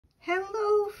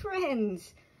Hello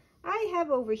friends! I have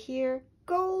over here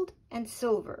gold and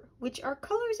silver, which are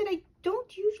colors that I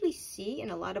don't usually see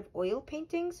in a lot of oil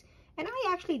paintings, and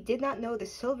I actually did not know the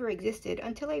silver existed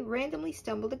until I randomly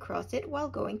stumbled across it while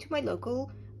going to my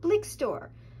local Blick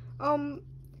store.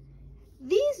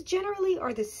 These generally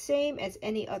are the same as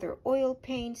any other oil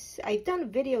paints. I've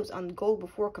done videos on gold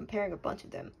before comparing a bunch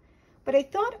of them. But I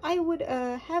thought I would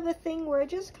have a thing where I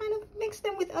just kind of mix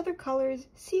them with other colors,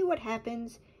 see what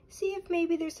happens, see if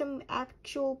maybe there's some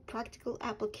actual practical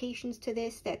applications to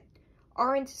this that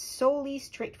aren't solely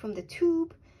straight from the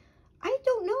tube. I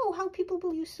don't know how people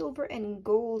will use silver and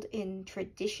gold in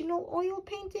traditional oil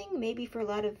painting, maybe for a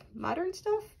lot of modern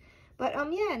stuff. But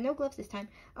yeah, no gloves this time.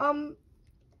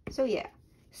 So yeah,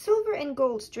 silver and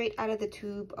gold straight out of the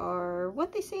tube are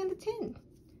what they say in the tin.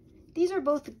 These are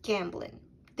both Gamblin.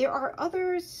 There are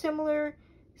other similar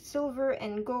silver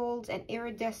and golds and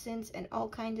iridescence and all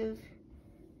kind of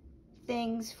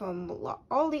things from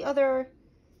all the other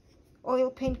oil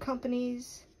paint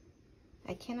companies.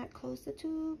 I cannot close the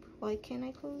tube. Why can't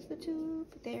I close the tube?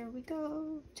 There we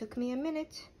go. Took me a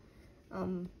minute.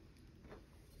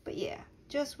 But yeah,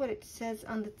 just what it says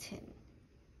on the tin.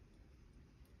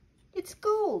 It's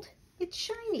gold. It's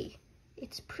shiny.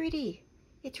 It's pretty.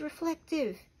 It's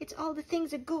reflective. It's all the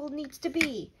things that gold needs to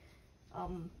be.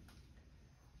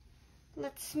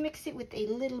 Let's mix it with a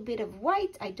little bit of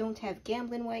white. I don't have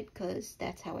Gamblin white because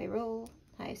that's how I roll.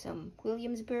 I have some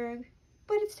Williamsburg,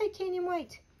 but it's titanium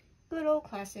white. Good old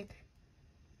classic.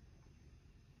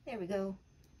 There we go.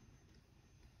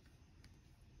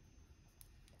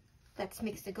 Let's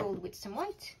mix the gold with some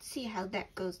white. See how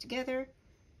that goes together.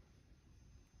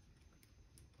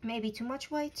 Maybe too much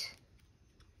white.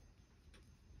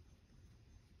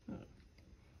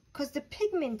 Because the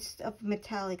pigment of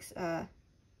metallics,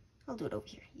 I'll do it over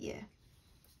here, yeah.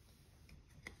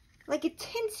 Like it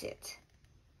tints it,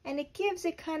 and it gives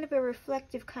it kind of a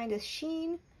reflective kind of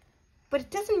sheen, but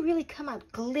it doesn't really come out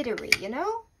glittery, you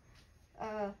know?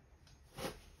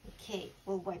 Okay,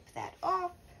 we'll wipe that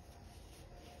off.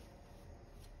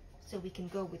 So we can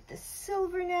go with the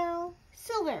silver now.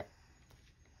 Silver!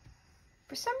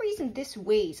 For some reason, this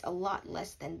weighs a lot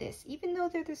less than this, even though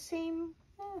they're the same.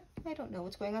 I don't know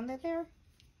what's going on there.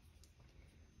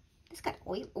 This got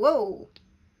oil. Whoa!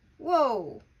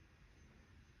 Whoa!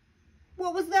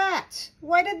 What was that?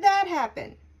 Why did that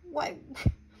happen? Why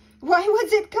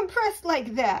was it compressed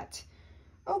like that?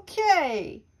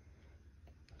 Okay.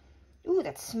 Ooh,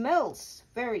 that smells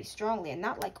very strongly and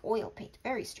not like oil paint.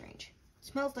 Very strange. It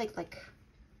smells like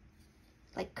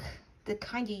the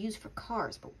kind you use for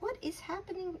cars. But what is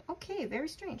happening? Okay, very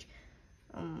strange.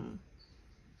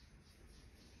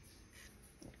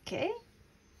 Okay.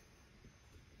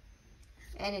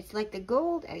 And it's like the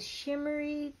gold as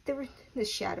shimmery, the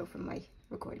shadow from my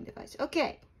recording device.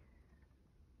 Okay.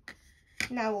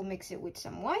 Now we'll mix it with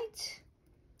some white.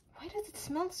 Why does it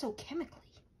smell so chemically?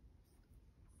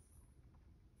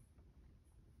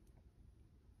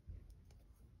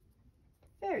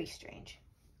 Very strange.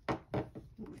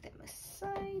 Move them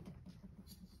aside.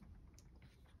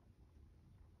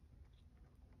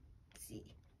 Let's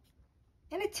see.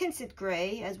 And it tints it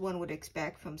gray, as one would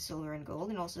expect from silver and gold,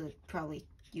 and also probably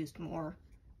used more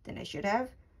than I should have.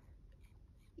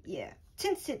 Yeah,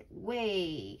 tints it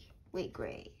way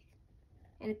gray.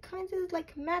 And it kind of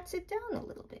like mats it down a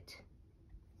little bit.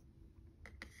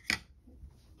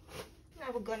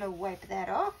 Now we're gonna wipe that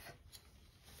off.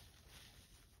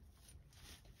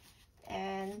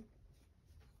 And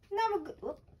now we're good.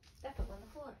 Whoop, that fell on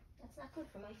the floor. That's not good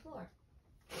for my floor.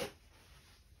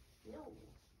 No.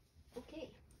 Okay.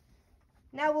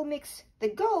 Now we'll mix the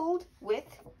gold with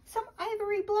some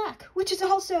ivory black, which is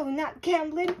also not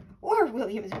Gamblin or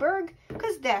Williamsburg,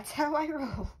 because that's how I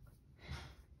roll.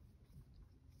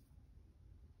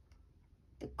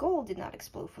 The gold did not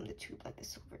explode from the tube like the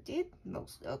silver did.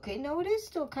 Okay, no, it is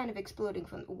still kind of exploding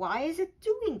from. Why is it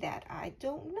doing that? I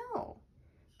don't know.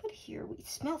 But here, it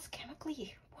smells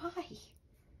chemically. Why?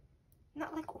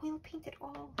 Not like oil paint at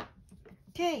all.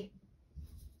 Okay.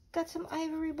 Got some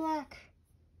ivory black.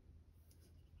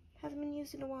 Hasn't been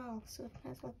used in a while, so it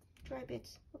has like dry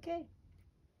bits. Okay.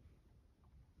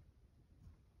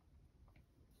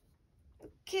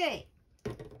 Okay.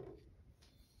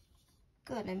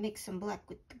 Gonna mix some black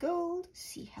with the gold.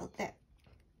 See how that.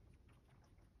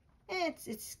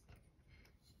 It's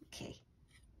okay.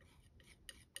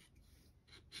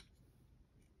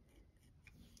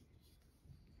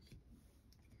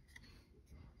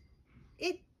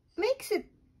 It makes it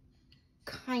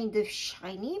kind of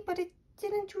shiny, but it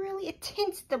didn't really. It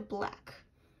tints the black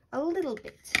a little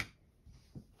bit,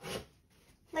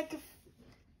 like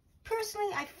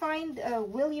Personally, I find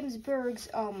Williamsburg's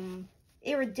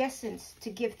iridescence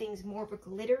to give things more of a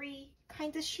glittery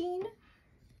kind of sheen.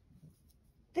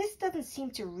 This doesn't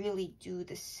seem to really do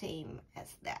the same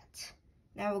as that.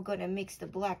 Now we're going to mix the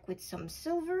black with some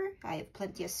silver. I have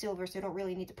plenty of silver, so I don't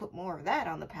really need to put more of that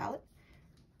on the palette.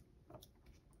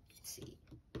 Let's see.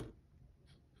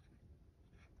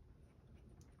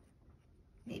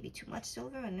 Maybe too much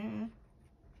silver in there.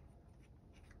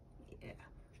 Yeah.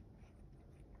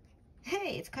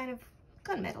 Hey, it's kind of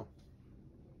gunmetal.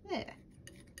 Yeah.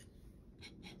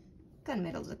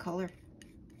 Gunmetal's a color.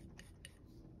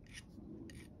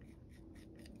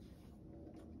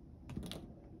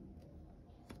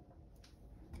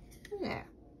 Yeah.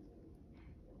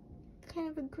 Kind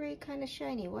of a gray, kind of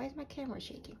shiny. Why is my camera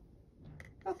shaking?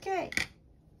 Okay.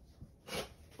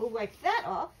 We'll wipe that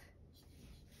off.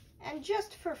 And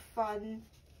just for fun,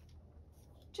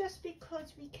 just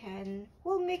because we can,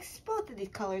 we'll mix both of these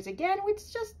colors again with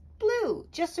just blue.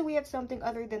 Just so we have something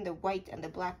other than the white and the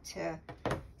black to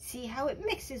see how it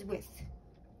mixes with.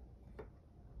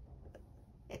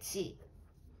 Let's see.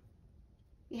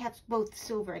 We have both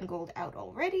silver and gold out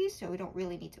already, so we don't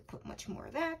really need to put much more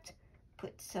of that.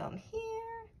 Put some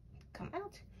here, come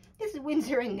out. This is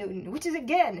Winsor & Newton, which is,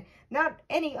 again, not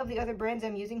any of the other brands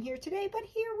I'm using here today, but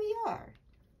here we are.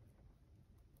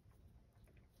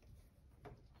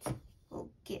 We'll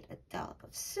get a dollop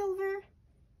of silver,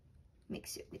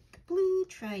 mix it with the blue,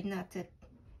 try not to...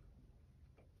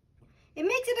 It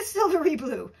makes it a silvery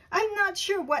blue. I'm not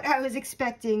sure what I was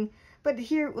expecting, but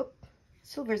here, whoop.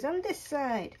 Silver's on this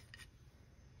side.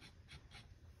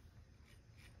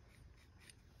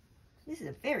 This is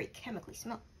a very chemically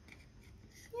smell.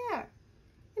 Yeah,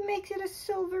 it makes it a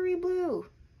silvery blue.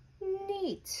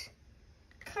 Neat.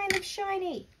 Kind of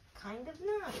shiny. Kind of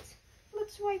not.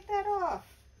 Let's wipe that off.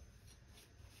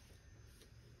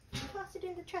 Toss it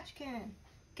in the trash can.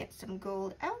 Get some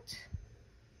gold out.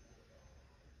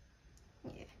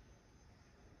 Yeah.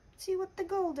 See what the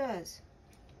gold does.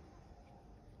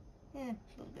 Yeah,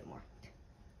 a little bit more.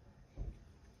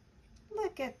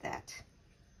 Look at that.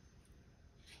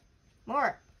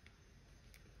 More.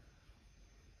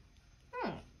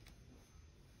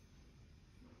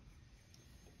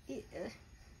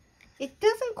 It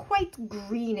doesn't quite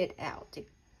green it out. It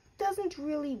doesn't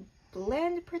really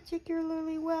blend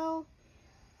particularly well.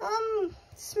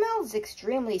 Smells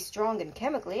extremely strong and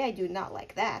chemically. I do not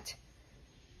like that.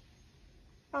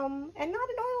 And not an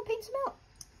oil paint smell.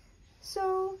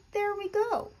 So there we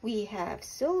go. We have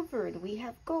silver and we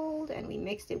have gold, and we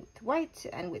mixed it with white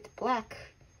and with black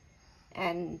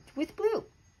and with blue.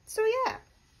 So yeah,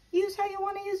 use how you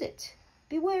want to use it.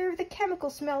 Beware of the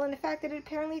chemical smell and the fact that it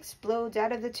apparently explodes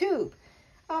out of the tube.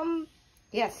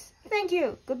 Yes, thank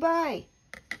you. Goodbye.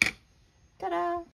 Ta-da.